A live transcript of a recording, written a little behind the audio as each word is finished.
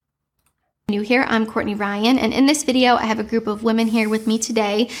New here, I'm Courtney Ryan, and in this video I have a group of women here with me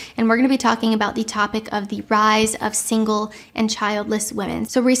today, and we're going to be talking about the topic of the rise of single and childless women.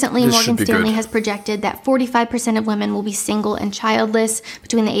 So recently Morgan Stanley has projected that 45% of women will be single and childless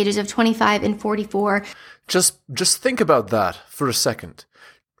between the ages of 25 and 44. Just think about that for a second.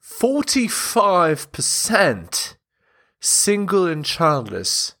 45% single and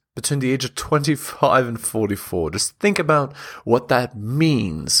childless between the age of 25 and 44. Just think about what that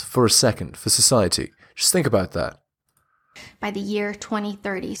means for a second for society. Just think about that. By the year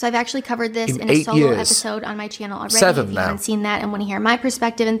 2030. So I've actually covered this in a solo episode on my channel already. 7 if you now. haven't seen that and want to hear my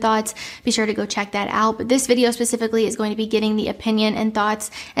perspective and thoughts, be sure to go check that out. But this video specifically is going to be getting the opinion and thoughts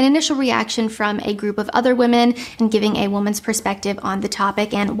and initial reaction from a group of other women and giving a woman's perspective on the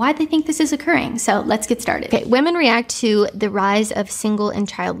topic and why they think this is occurring. So let's get started. Okay, women react to the rise of single and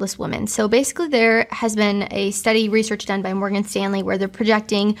childless women. So basically there has been a study research done by Morgan Stanley where they're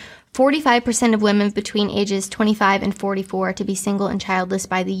projecting 45% of women between ages 25 and 44 to be single and childless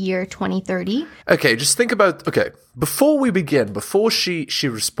by the year 2030. Okay, just think about, before we begin, before she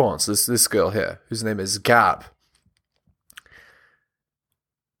responds, this girl here, whose name is Gab,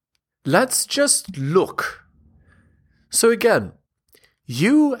 let's just look. So again,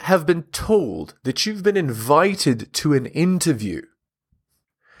 you have been told that you've been invited to an interview.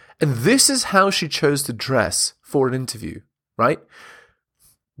 And this is how she chose to dress for an interview, right?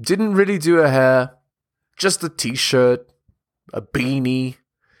 Didn't really do her hair, just a t-shirt, a beanie.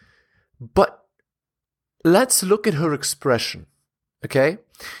 But let's look at her expression, okay?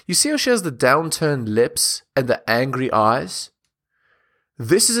 You see how she has the downturned lips and the angry eyes?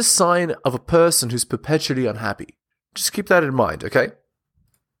 This is a sign of a person who's perpetually unhappy. Just keep that in mind, okay?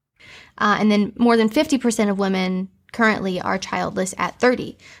 And then more than 50% of women currently are childless at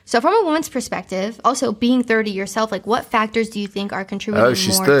 30. So from a woman's perspective, also being 30 yourself, like what factors do you think are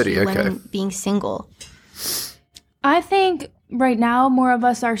contributing more 30, to women being single? I think right now more of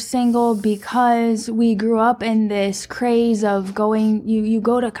us are single because we grew up in this craze of going, you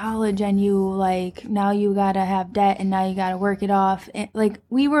go to college and you like, now you gotta have debt and now you gotta work it off. And, like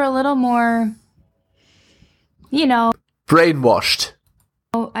we were a little more, brainwashed.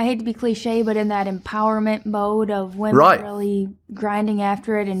 I hate to be cliche, but in that empowerment mode of women really grinding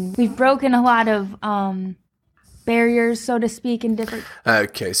after it. And we've broken a lot of barriers, so to speak, in different...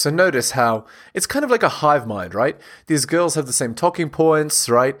 Okay, so notice how it's kind of like a hive mind, right? These girls have the same talking points,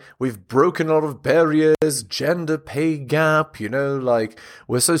 right? We've broken a lot of barriers, gender pay gap,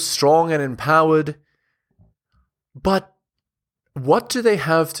 we're so strong and empowered. But what do they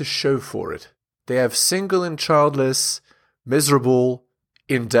have to show for it? They have single and childless, miserable,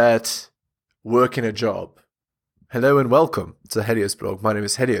 in debt, working a job. Hello and welcome to the Helios blog. My name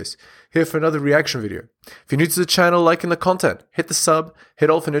is Helios, here for another reaction video. If you're new to the channel, liking the content, hit the sub, hit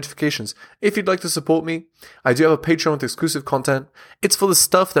all for notifications. If you'd like to support me, I do have a Patreon with exclusive content. It's for the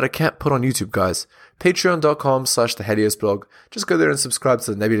stuff that I can't put on YouTube, guys. Patreon.com/theheliosblog. Just go there and subscribe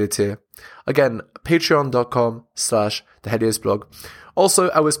to the Nebula tier. Again, Patreon.com/theheliosblog. Also,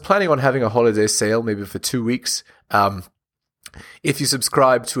 I was planning on having a holiday sale, maybe for 2 weeks. If you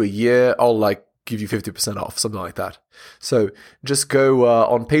subscribe to a year, I'll give you 50% off, something like that. So just go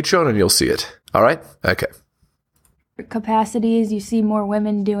on Patreon and you'll see it. All right? Okay. Capacities, you see more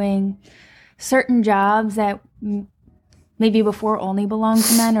women doing certain jobs that maybe before only belonged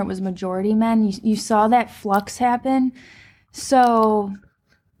to men or it was majority men. You saw that flux happen. So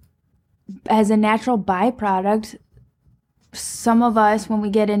as a natural byproduct, some of us, when we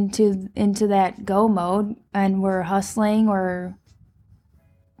get into that go mode and we're hustling or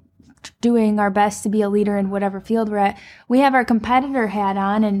doing our best to be a leader in whatever field we're at, we have our competitor hat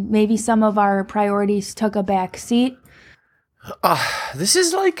on and maybe some of our priorities took a back seat. This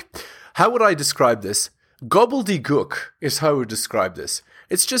is how would I describe this? Gobbledygook is how I would describe this.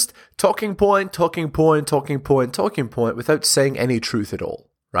 It's just talking point without saying any truth at all,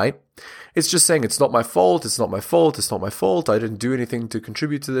 right? It's just saying it's not my fault, it's not my fault, it's not my fault, I didn't do anything to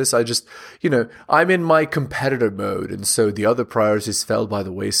contribute to this, I just, I'm in my competitor mode, and so the other priorities fell by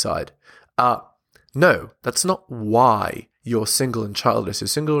the wayside. No, that's not why you're single and childless. You're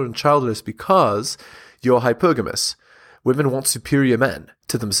single and childless because you're hypergamous. Women want superior men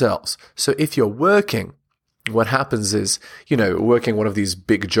to themselves. So if you're working, what happens is, working one of these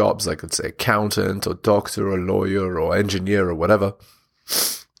big jobs, like let's say accountant or doctor or lawyer or engineer or whatever,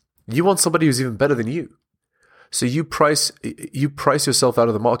 you want somebody who's even better than you. So you price yourself out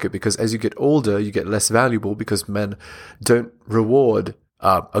of the market because as you get older, you get less valuable because men don't reward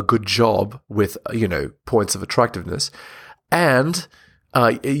a good job with, points of attractiveness. And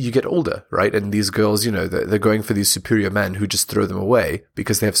you get older, right? And these girls, they're going for these superior men who just throw them away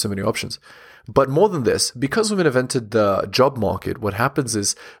because they have so many options. But more than this, because women have entered the job market, what happens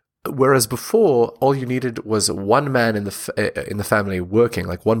is, whereas before all you needed was one man in the family working,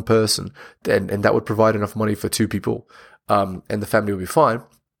 like one person, and that would provide enough money for two people, and the family would be fine.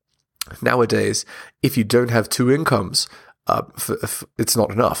 Nowadays, if you don't have two incomes, it's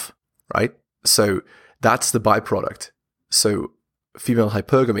not enough, right? So that's the byproduct. So female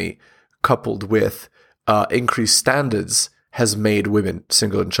hypergamy coupled with increased standards has made women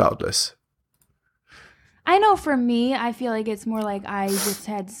single and childless. I know for me, I feel like it's more like I just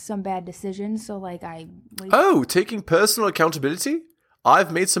had some bad decisions. So like taking personal accountability?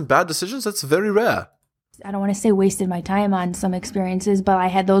 I've made some bad decisions? That's very rare. I don't want to say wasted my time on some experiences,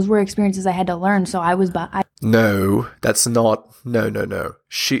 but those were experiences I had to learn. So I was... No, that's not... No.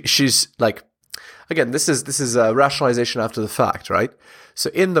 She's like... Again, this is a rationalization after the fact, right?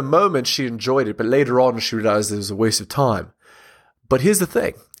 So in the moment, she enjoyed it, but later on, she realized it was a waste of time. But here's the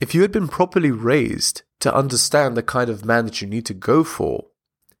thing. If you had been properly raised to understand the kind of man that you need to go for,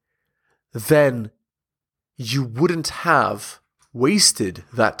 then you wouldn't have wasted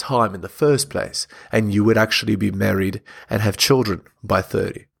that time in the first place, and you would actually be married and have children by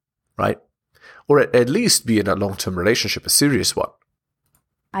 30, right? Or at least be in a long-term relationship, a serious one.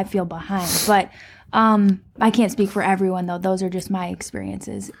 I feel behind, but I can't speak for everyone, though. Those are just my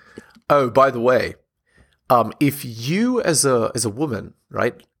experiences. Oh, by the way, if you as a woman,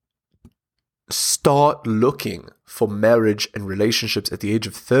 right, start looking for marriage and relationships at the age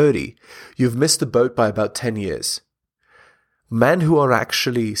of 30, you've missed the boat by about 10 years. Men who are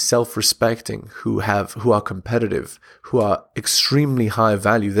actually self-respecting, who are competitive, who are extremely high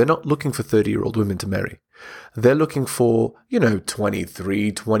value, they're not looking for 30-year-old women to marry. They're looking for,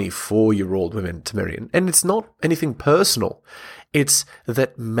 23, 24-year-old women to marry. And it's not anything personal. It's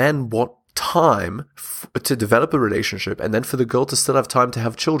that men want time to develop a relationship, and then for the girl to still have time to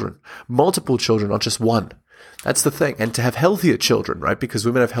have children. Multiple children, not just one. That's the thing. And to have healthier children, right? Because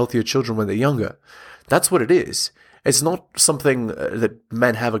women have healthier children when they're younger. That's what it is. It's not something that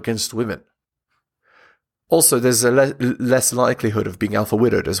men have against women. Also, there's a less likelihood of being alpha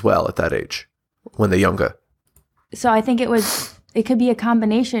widowed as well at that age when they're younger. So I think it could be a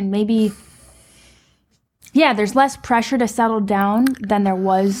combination. Maybe, yeah, there's less pressure to settle down than there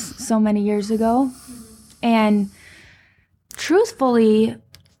was so many years ago. And truthfully,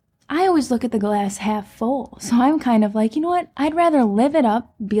 I always look at the glass half full. So I'm kind of like, you know what? I'd rather live it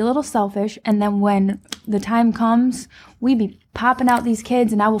up, be a little selfish, and then when the time comes, we be popping out these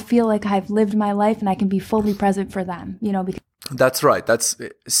kids, and I will feel like I've lived my life and I can be fully present for them, because That's right.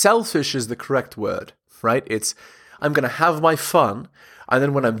 Selfish is the correct word, right? I'm going to have my fun, and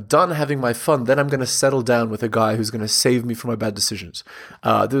then when I'm done having my fun, then I'm going to settle down with a guy who's going to save me from my bad decisions.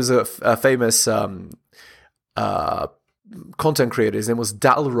 There was a famous content creator. His name was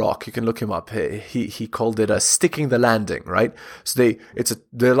Dalrock. You can look him up. He called it sticking the landing, right? So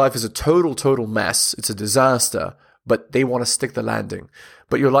their life is a total mess. It's a disaster, but they want to stick the landing.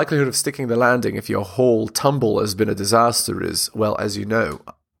 But your likelihood of sticking the landing if your whole tumble has been a disaster is, well, as you know,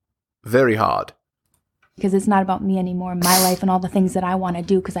 very hard. Because it's not about me anymore, my life and all the things that I want to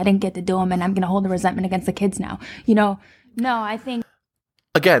do because I didn't get to do them, and I'm going to hold the resentment against the kids now. No, I think...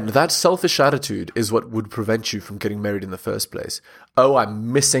 Again, that selfish attitude is what would prevent you from getting married in the first place. Oh,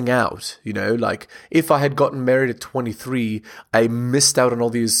 I'm missing out. Like if I had gotten married at 23, I missed out on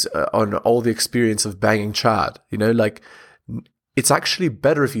all the experience of banging Chad. Like it's actually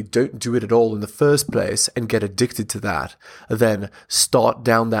better if you don't do it at all in the first place and get addicted to that than start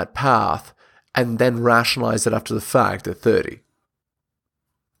down that path and then rationalize it after the fact at 30.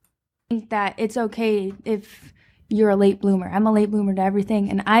 I think that it's okay if you're a late bloomer. I'm a late bloomer to everything,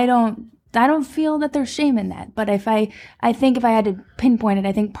 and I don't feel that there's shame in that. But I think if I had to pinpoint it,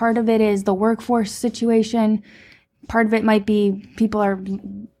 I think part of it is the workforce situation. Part of it might be people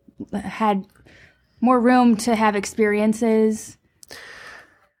had more room to have experiences.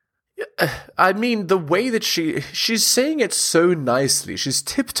 I mean, the way that she's saying it so nicely, she's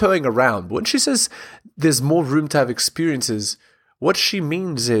tiptoeing around. When she says there's more room to have experiences, what she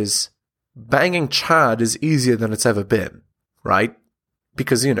means is banging Chad is easier than it's ever been, right?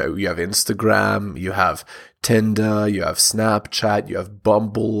 Because, you have Instagram, you have Tinder, you have Snapchat, you have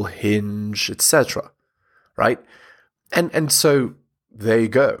Bumble, Hinge, etc., right? And so there you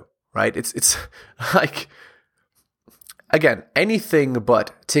go, right? It's like... Again, anything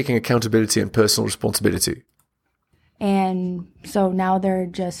but taking accountability and personal responsibility. And so now they're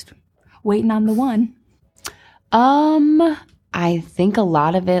just waiting on the one. I think a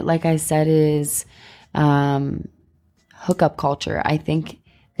lot of it, like I said, is hookup culture. I think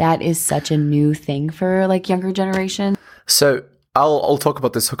that is such a new thing for like younger generation. So I'll talk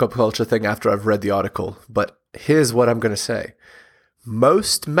about this hookup culture thing after I've read the article, but here's what I'm going to say.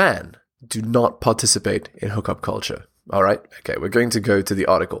 Most men do not participate in hookup culture. All right? Okay, we're going to go to the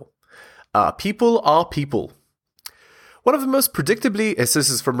article. People are people. One of the most predictably, this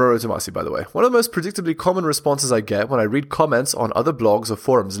is from Roro Tomasi, by the way, one of the most predictably common responses I get when I read comments on other blogs or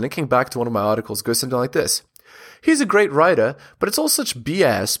forums linking back to one of my articles goes something like this. He's a great writer, but it's all such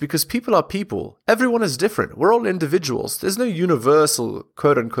BS because people are people. Everyone is different. We're all individuals. There's no universal,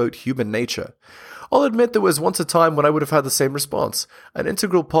 quote-unquote, human nature. I'll admit there was once a time when I would have had the same response. An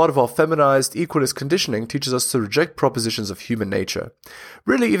integral part of our feminized, equalist conditioning teaches us to reject propositions of human nature,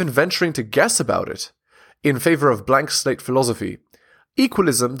 really even venturing to guess about it, in favor of blank slate philosophy.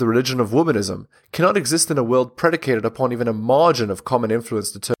 Equalism, the religion of womanism, cannot exist in a world predicated upon even a margin of common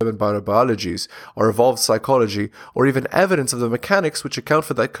influence determined by our biologies, or evolved psychology, or even evidence of the mechanics which account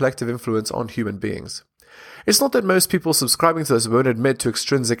for that collective influence on human beings. It's not that most people subscribing to this won't admit to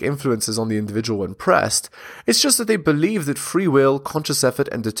extrinsic influences on the individual when pressed. It's just that they believe that free will, conscious effort,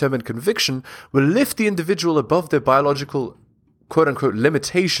 and determined conviction will lift the individual above their biological quote-unquote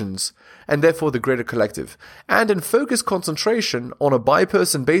limitations, and therefore the greater collective. And in focused concentration on a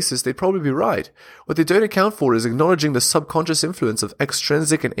by-person basis, they'd probably be right. What they don't account for is acknowledging the subconscious influence of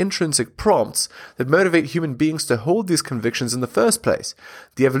extrinsic and intrinsic prompts that motivate human beings to hold these convictions in the first place.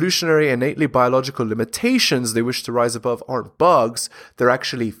 The evolutionary, innately biological limitations they wish to rise above aren't bugs, they're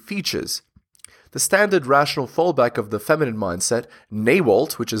actually features. The standard rational fallback of the feminine mindset,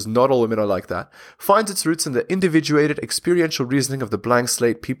 NAWALT, which is not all women are like that, finds its roots in the individuated experiential reasoning of the blank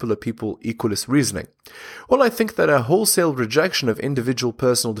slate people are people equalist reasoning. While I think that a wholesale rejection of individual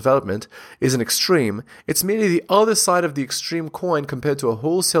personal development is an extreme, it's merely the other side of the extreme coin compared to a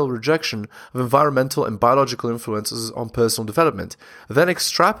wholesale rejection of environmental and biological influences on personal development, then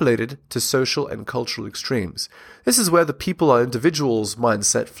extrapolated to social and cultural extremes. This is where the people are individuals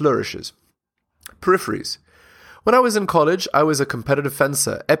mindset flourishes. Peripheries. When I was in college, I was a competitive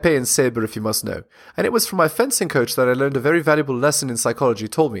fencer, épée and sabre if you must know, and it was from my fencing coach that I learned a very valuable lesson in psychology. He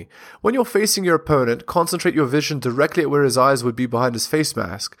told me, when you're facing your opponent, concentrate your vision directly at where his eyes would be behind his face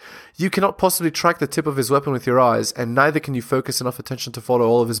mask. You cannot possibly track the tip of his weapon with your eyes, and neither can you focus enough attention to follow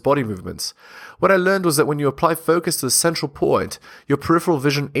all of his body movements. What I learned was that when you apply focus to the central point, your peripheral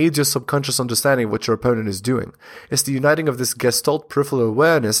vision aids your subconscious understanding of what your opponent is doing. It's the uniting of this gestalt peripheral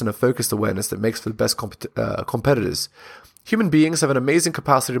awareness and a focused awareness that makes for the best competitors. Human beings have an amazing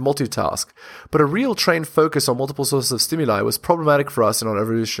capacity to multitask, but a real trained focus on multiple sources of stimuli was problematic for us in our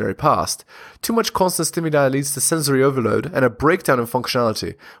evolutionary past. Too much constant stimuli leads to sensory overload and a breakdown in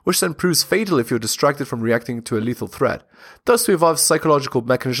functionality, which then proves fatal if you're distracted from reacting to a lethal threat. Thus, we evolved psychological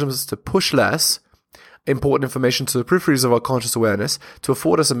mechanisms to push less important information to the peripheries of our conscious awareness to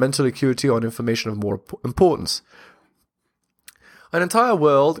afford us a mental acuity on information of more importance. An entire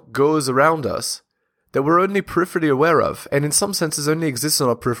world goes around us that we're only peripherally aware of, and in some senses only exists in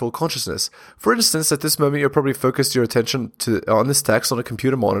our peripheral consciousness. For instance, at this moment you're probably focused your attention on this text on a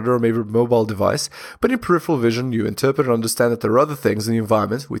computer monitor or maybe a mobile device, but in peripheral vision you interpret and understand that there are other things in the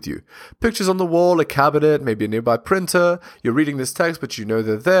environment with you. Pictures on the wall, a cabinet, maybe a nearby printer, you're reading this text but you know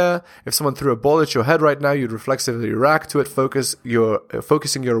they're there. If someone threw a ball at your head right now, you'd reflexively react to it,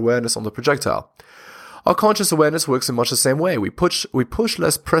 focusing your awareness on the projectile. Our conscious awareness works in much the same way. We push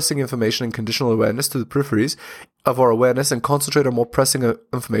less pressing information and conditional awareness to the peripheries of our awareness and concentrate on more pressing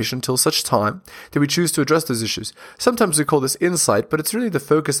information until such time that we choose to address those issues. Sometimes we call this insight, but it's really the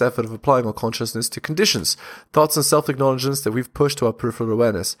focused effort of applying our consciousness to conditions, thoughts and self-acknowledgements that we've pushed to our peripheral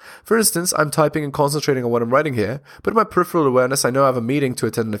awareness. For instance, I'm typing and concentrating on what I'm writing here, but in my peripheral awareness I know I have a meeting to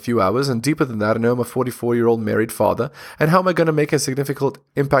attend in a few hours, and deeper than that I know I'm a 44-year-old married father, and how am I going to make a significant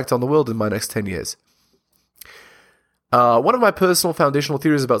impact on the world in my next 10 years? One of my personal foundational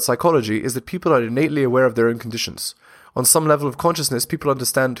theories about psychology is that people are innately aware of their own conditions. On some level of consciousness, people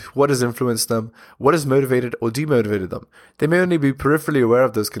understand what has influenced them, what has motivated or demotivated them. They may only be peripherally aware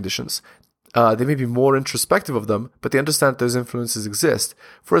of those conditions. They may be more introspective of them, but they understand that those influences exist.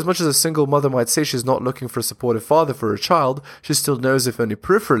 For as much as a single mother might say she's not looking for a supportive father for her child, she still knows, if only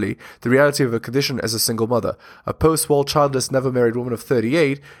peripherally, the reality of her condition as a single mother. A post-war childless, never married woman of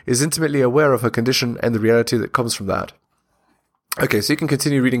 38 is intimately aware of her condition and the reality that comes from that. Okay, so you can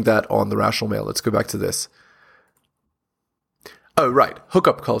continue reading that on the Rational Mail. Let's go back to this. Oh, right.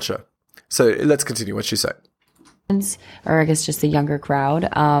 Hookup culture. So let's continue what she said. Or I guess just the younger crowd,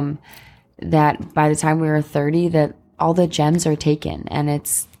 that by the time we were 30, that all the gems are taken. And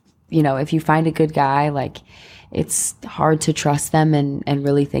it's, you know, if you find a good guy, like, it's hard to trust them and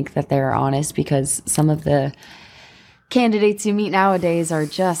really think that they're honest, because some of the candidates you meet nowadays are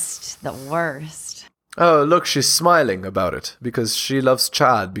just the worst. Oh, look, she's smiling about it because she loves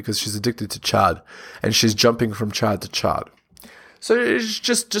Chad, because she's addicted to Chad, and she's jumping from Chad to Chad. So it's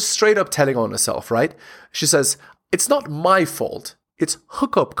just straight up telling on herself, right? She says, it's not my fault, it's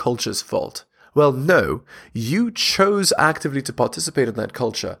hookup culture's fault. Well, no, you chose actively to participate in that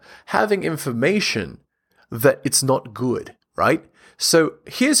culture, having information that it's not good, right? So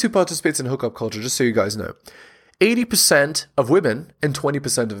here's who participates in hookup culture, just so you guys know. 80% of women and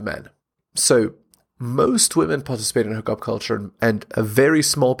 20% of men. So most women participate in hookup culture and a very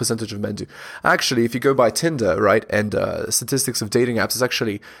small percentage of men do. Actually, if you go by Tinder, right, and statistics of dating apps, it's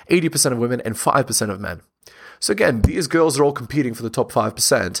actually 80% of women and 5% of men. So again, these girls are all competing for the top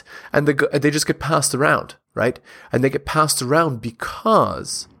 5%, and they just get passed around, right? And they get passed around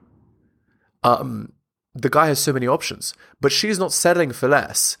because the guy has so many options. But she's not settling for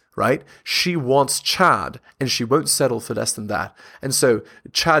less, right? She wants Chad, and she won't settle for less than that. And so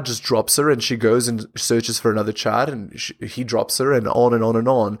Chad just drops her, and she goes and searches for another Chad, and he drops her, and on and on and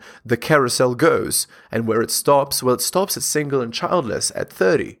on. The carousel goes. And where it stops? Well, it stops at single and childless at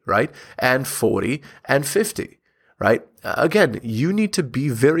 30, right? And 40 and 50. Right? Again, you need to be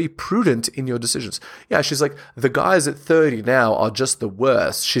very prudent in your decisions. Yeah, she's like, the guys at 30 now are just the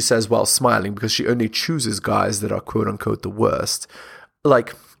worst, she says while smiling, because she only chooses guys that are quote unquote the worst.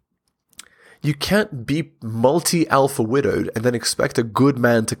 Like, you can't be multi-alpha widowed and then expect a good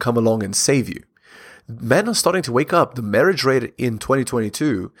man to come along and save you. Men are starting to wake up. The marriage rate in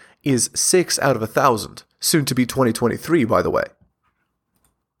 2022 is 6 out of 1,000, soon to be 2023, by the way.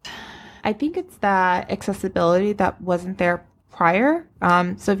 I think it's that accessibility that wasn't there prior.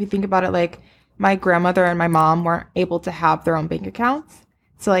 So if you think about it, like my grandmother and my mom weren't able to have their own bank accounts.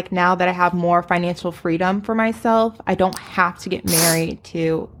 So like now that I have more financial freedom for myself, I don't have to get married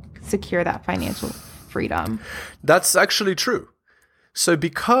to secure that financial freedom. That's actually true. So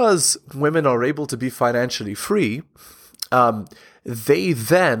because women are able to be financially free, they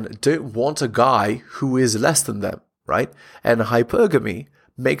then don't want a guy who is less than them, right? And hypergamy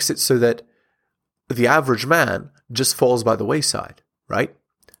makes it so that the average man just falls by the wayside, right?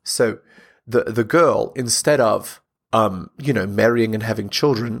 So the girl, instead of marrying and having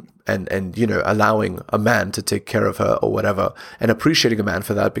children and allowing a man to take care of her or whatever, and appreciating a man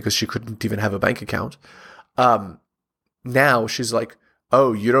for that because she couldn't even have a bank account, now she's like,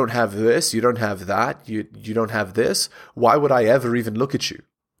 oh, you don't have this, you don't have that, you don't have this, why would I ever even look at you,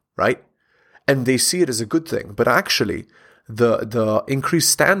 right? And they see it as a good thing, but actually the increased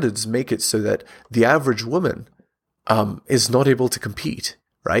standards make it so that the average woman is not able to compete,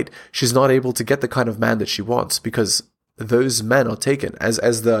 right? She's not able to get the kind of man that she wants because those men are taken.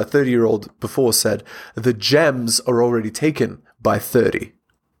 As the 30-year-old before said, the gems are already taken by 30,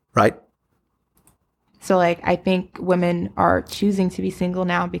 right? So like I think women are choosing to be single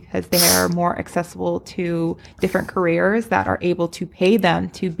now because they are more accessible to different careers that are able to pay them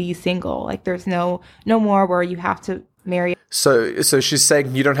to be single. Like there's no more where you have to marry. So she's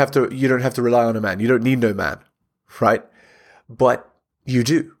saying you don't have to rely on a man. You don't need no man, right? But you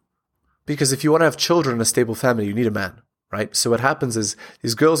do. Because if you want to have children and a stable family, you need a man, right? So what happens is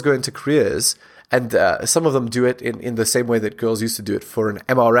these girls go into careers, and some of them do it in the same way that girls used to do it for an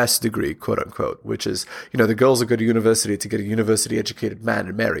MRS degree, quote unquote, which is, the girls will go to university to get a university educated man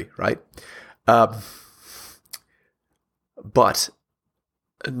and marry, right? But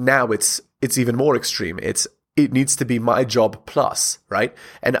now it's even more extreme. It needs to be my job plus, right?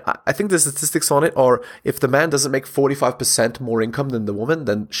 And I think the statistics on it are if the man doesn't make 45% more income than the woman,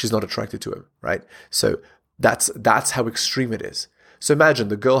 then she's not attracted to him, right? So that's how extreme it is. So imagine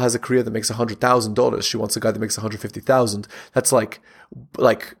the girl has a career that makes $100,000. She wants a guy that makes $150,000. That's like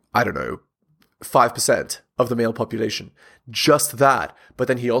I don't know, 5% of the male population. Just that. But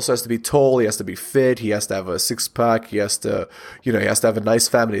then he also has to be tall, he has to be fit, he has to have a six-pack, he has to have a nice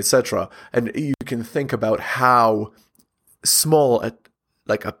family, etc. And you can think about how small a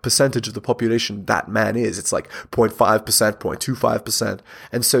percentage of the population that man is. It's like 0.5%, 0.25%.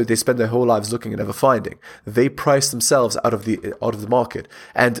 And so they spend their whole lives looking and never finding. They price themselves out of the market.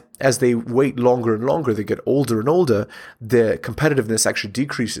 And as they wait longer and longer, they get older and older, their competitiveness actually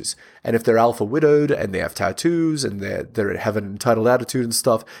decreases. And if they're alpha widowed and they have tattoos and they have an entitled attitude and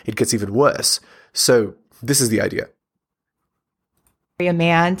stuff, it gets even worse. So this is the idea. A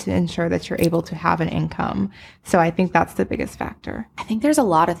man to ensure that you're able to have an income. So I think that's the biggest factor. I think there's a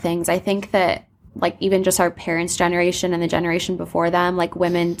lot of things. I think that like even just our parents' generation and the generation before them, like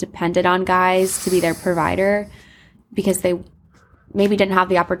women depended on guys to be their provider because they maybe didn't have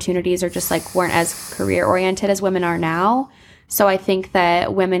the opportunities or just like weren't as career oriented as women are now. So I think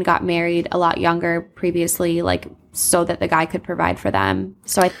that women got married a lot younger previously, like so that the guy could provide for them.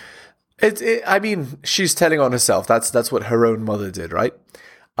 So I mean, she's telling on herself. That's what her own mother did, right?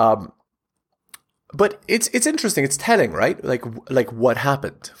 But it's interesting. It's telling, right? Like what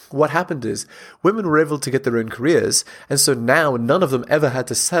happened? What happened is women were able to get their own careers, and so now none of them ever had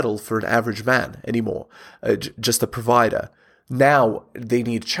to settle for an average man anymore, just a provider. Now they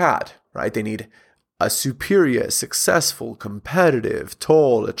need Chad, right? They need a superior, successful, competitive,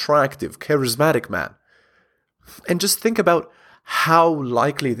 tall, attractive, charismatic man. And just think about how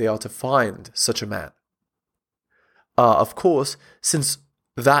likely they are to find such a man. Of course, since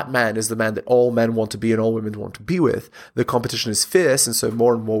that man is the man that all men want to be and all women want to be with, the competition is fierce, and so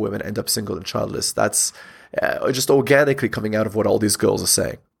more and more women end up single and childless. That's just organically coming out of what all these girls are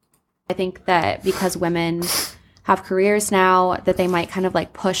saying. I think that because women have careers now, that they might kind of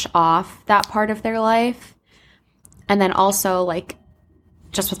like push off that part of their life. And then also like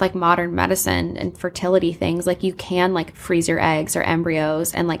just with like modern medicine and fertility things, like you can like freeze your eggs or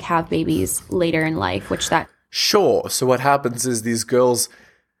embryos and like have babies later in life, which that... Sure. So what happens is these girls,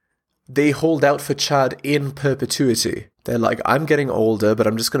 they hold out for Chad in perpetuity. They're like, I'm getting older, but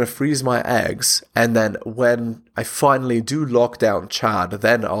I'm just going to freeze my eggs. And then when I finally do lock down Chad,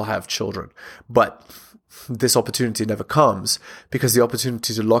 then I'll have children. But this opportunity never comes because the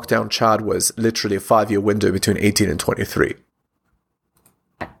opportunity to lock down Chad was literally a 5-year window between 18 and 23.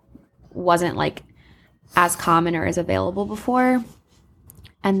 Wasn't like as common or as available before.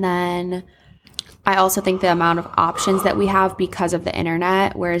 And then I also think the amount of options that we have because of the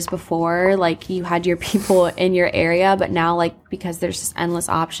internet, whereas before, like you had your people in your area, but now like because there's just endless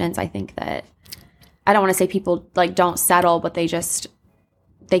options, I think that, I don't want to say people like don't settle, but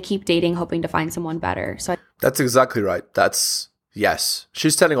they keep dating hoping to find someone better. So that's exactly right. Yes.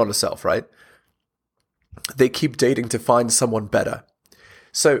 She's telling on herself, right? They keep dating to find someone better.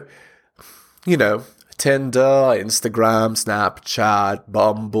 So, Tinder, Instagram, Snapchat,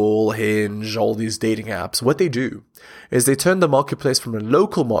 Bumble, Hinge, all these dating apps, what they do is they turn the marketplace from a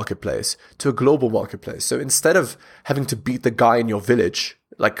local marketplace to a global marketplace. So instead of having to beat the guy in your village,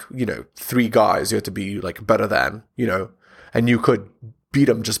 like, 3 guys you have to be like better than, and you could beat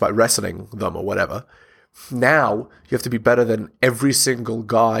them just by wrestling them or whatever. Now you have to be better than every single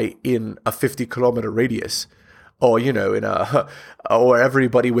guy in a 50-kilometer radius, or or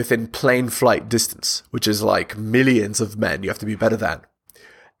everybody within plane flight distance, which is like millions of men. You have to be better than,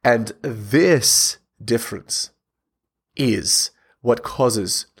 and this difference is what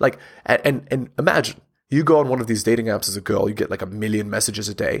causes like and imagine you go on one of these dating apps as a girl, you get like 1 million messages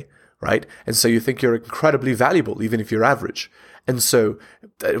a day, right? And so you think you're incredibly valuable, even if you're average. And so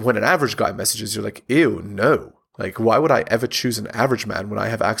when an average guy messages, you're like, ew, no. Like, why would I ever choose an average man when I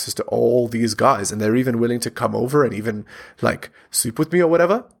have access to all these guys and they're even willing to come over and even like sleep with me or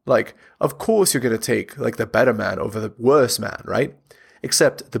whatever? Like, of course you're going to take like the better man over the worse man, right?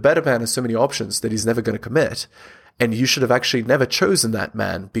 Except the better man has so many options that he's never going to commit. And you should have actually never chosen that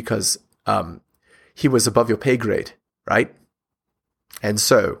man because he was above your pay grade, right? And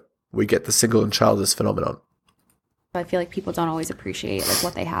so we get the single and childless phenomenon. I feel like people don't always appreciate like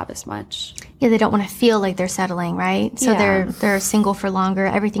what they have as much. Yeah, they don't want to feel like they're settling, right? So they're single for longer.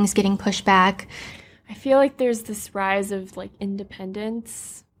 Everything's getting pushed back. I feel like there's this rise of like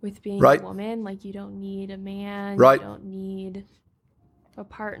independence with being right. a woman. Like you don't need a man. Right. You don't need a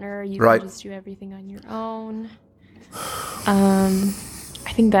partner. You right. can just do everything on your own.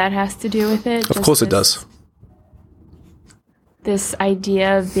 I think that has to do with it. Of course it does. This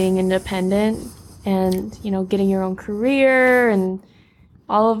idea of being independent and, getting your own career and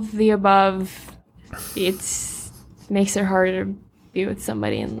all of the above, makes it harder to be with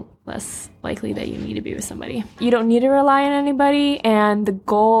somebody and less likely that you need to be with somebody. You don't need to rely on anybody, and the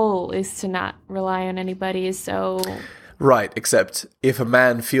goal is to not rely on anybody, so... Right, except if a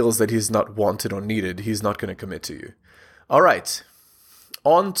man feels that he's not wanted or needed, he's not going to commit to you. All right,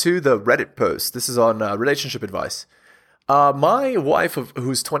 on to the Reddit post. This is on relationship advice. My wife,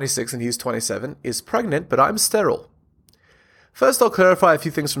 who's 26 and he's 27, is pregnant, but I'm sterile. First, I'll clarify a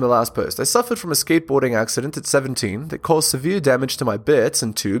few things from the last post. I suffered from a skateboarding accident at 17 that caused severe damage to my bits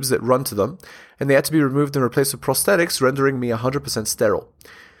and tubes that run to them, and they had to be removed and replaced with prosthetics, rendering me 100% sterile.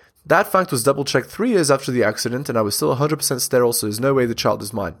 That fact was double-checked 3 years after the accident, and I was still 100% sterile, so there's no way the child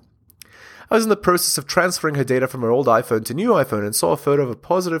is mine. I was in the process of transferring her data from her old iPhone to new iPhone and saw a photo of a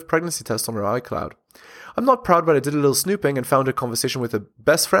positive pregnancy test on her iCloud. I'm not proud, but I did a little snooping and found a conversation with a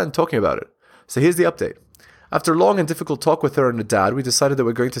best friend talking about it. So here's the update. After a long and difficult talk with her and her dad, we decided that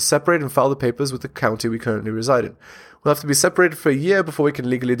we're going to separate and file the papers with the county we currently reside in. We'll have to be separated for a year before we can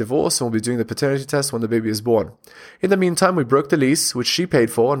legally divorce, and we'll be doing the paternity test when the baby is born. In the meantime, we broke the lease, which she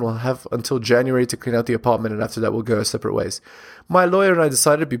paid for, and we'll have until January to clean out the apartment, and after that we'll go our separate ways. My lawyer and I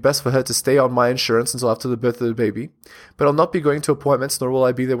decided it'd be best for her to stay on my insurance until after the birth of the baby, but I'll not be going to appointments, nor will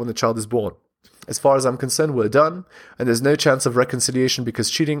I be there when the child is born. As far as I'm concerned, we're done, and there's no chance of reconciliation because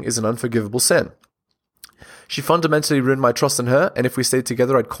cheating is an unforgivable sin. She fundamentally ruined my trust in her, and if we stayed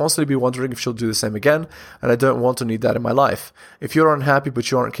together, I'd constantly be wondering if she'll do the same again, and I don't want or need that in my life. If you're unhappy but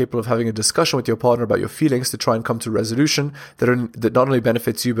you aren't capable of having a discussion with your partner about your feelings to try and come to a resolution that not only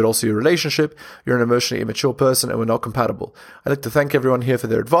benefits you but also your relationship, you're an emotionally immature person and we're not compatible. I'd like to thank everyone here for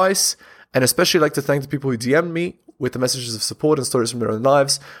their advice, and especially like to thank the people who DM'd me with the messages of support and stories from their own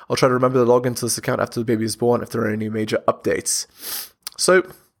lives. I'll try to remember to log into this account after the baby is born if there are any major updates. So,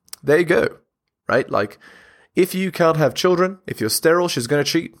 there you go, right? Like, if you can't have children, if you're sterile, she's going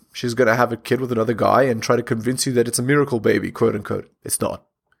to cheat. She's going to have a kid with another guy and try to convince you that it's a miracle baby, quote unquote. It's not.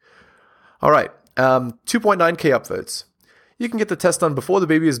 All right, 2.9k upvotes. You can get the test done before the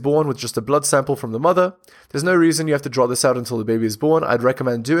baby is born with just a blood sample from the mother. There's no reason you have to draw this out until the baby is born. I'd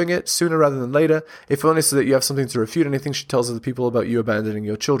recommend doing it sooner rather than later, if only so that you have something to refute anything she tells other people about you abandoning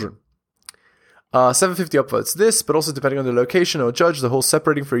your children. 750 upvotes this, but also depending on the location or judge, the whole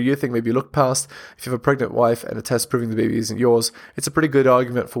separating for a year thing may be looked past. If you have a pregnant wife and a test proving the baby isn't yours, it's a pretty good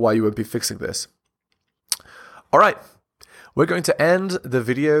argument for why you won't be fixing this. All right, we're going to end the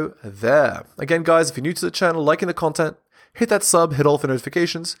video there. Again, guys, if you're new to the channel, liking the content, hit that sub, hit all for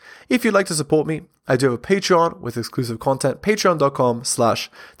notifications. If you'd like to support me, I do have a Patreon with exclusive content,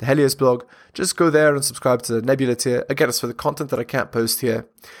 patreon.com/theheliosblog. Just go there and subscribe to the Nebula tier. Again, it's for the content that I can't post here.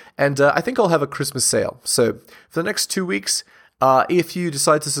 And I think I'll have a Christmas sale. So for the next 2 weeks, if you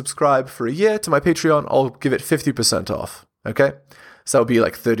decide to subscribe for a year to my Patreon, I'll give it 50% off. Okay? So that'll be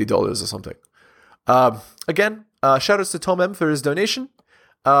like $30 or something. Again, shout outs to Tom M for his donation.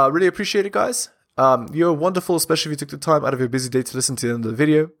 Really appreciate it, guys. You're wonderful, especially if you took the time out of your busy day to listen to the end of the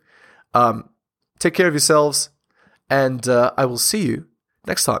video. Take care of yourselves, and I will see you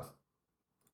next time.